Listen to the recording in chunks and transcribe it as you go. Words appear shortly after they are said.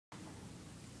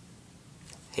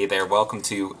Hey there, welcome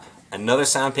to another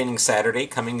Sound Painting Saturday,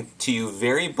 coming to you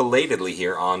very belatedly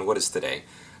here on, what is today?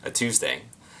 A Tuesday.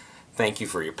 Thank you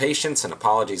for your patience and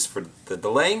apologies for the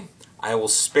delay. I will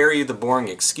spare you the boring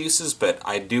excuses, but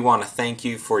I do want to thank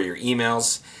you for your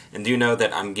emails, and do know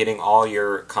that I'm getting all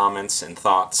your comments and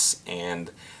thoughts,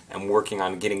 and I'm working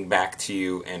on getting back to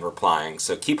you and replying,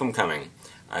 so keep them coming.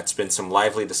 It's been some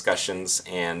lively discussions,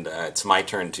 and it's my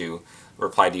turn to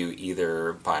reply to you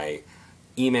either by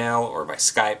email or by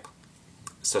Skype,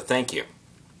 so thank you.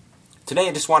 Today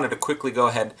I just wanted to quickly go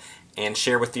ahead and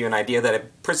share with you an idea that I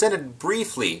presented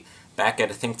briefly back at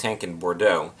a think tank in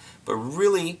Bordeaux, but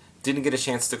really didn't get a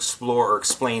chance to explore or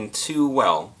explain too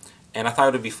well, and I thought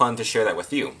it would be fun to share that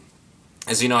with you.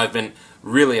 As you know, I've been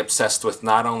really obsessed with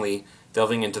not only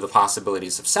delving into the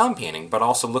possibilities of sound painting, but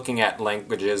also looking at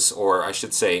languages, or I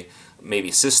should say maybe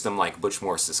a system like Butch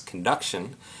Morris's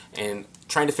conduction, and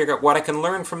trying to figure out what I can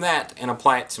learn from that and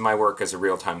apply it to my work as a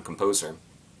real-time composer.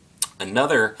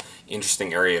 Another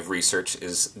interesting area of research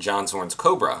is John Zorn's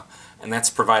Cobra, and that's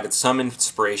provided some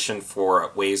inspiration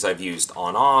for ways I've used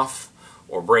on-off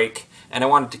or break, and I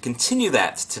wanted to continue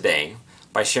that today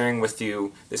by sharing with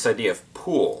you this idea of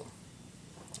pool.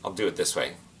 I'll do it this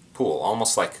way. Pool,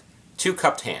 almost like two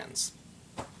cupped hands.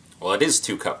 Well, it is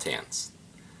two cupped hands.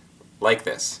 Like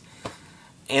this.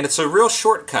 And it's a real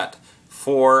shortcut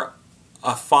for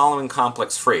a following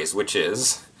complex phrase, which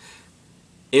is,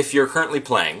 if you're currently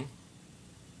playing,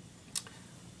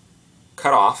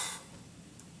 cut off,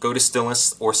 go to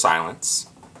stillness or silence,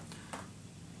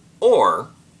 or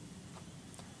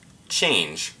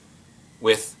change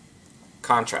with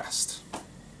contrast.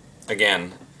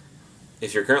 Again,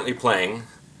 if you're currently playing,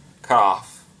 cut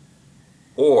off,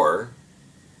 or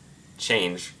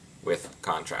change with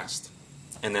contrast.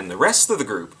 And then the rest of the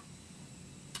group,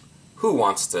 who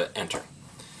wants to enter?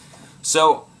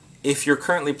 So, if you're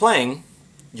currently playing,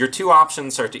 your two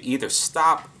options are to either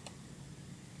stop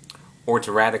or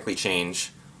to radically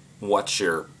change what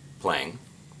you're playing.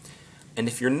 And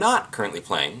if you're not currently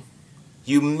playing,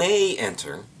 you may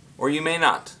enter or you may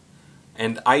not.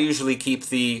 And I usually keep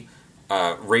the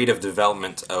rate of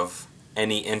development of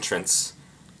any entrance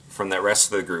from that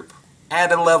rest of the group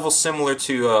at a level similar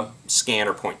to a scan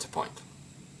or point-to-point.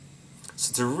 So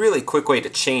it's a really quick way to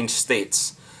change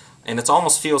states, and it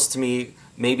almost feels to me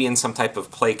maybe in some type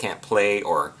of play-can't-play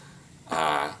or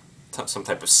some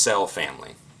type of cell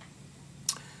family.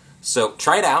 So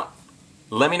try it out,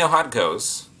 let me know how it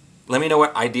goes, let me know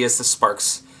what ideas this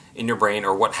sparks in your brain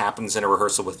or what happens in a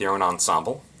rehearsal with your own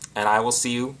ensemble, and I will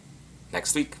see you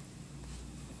next week.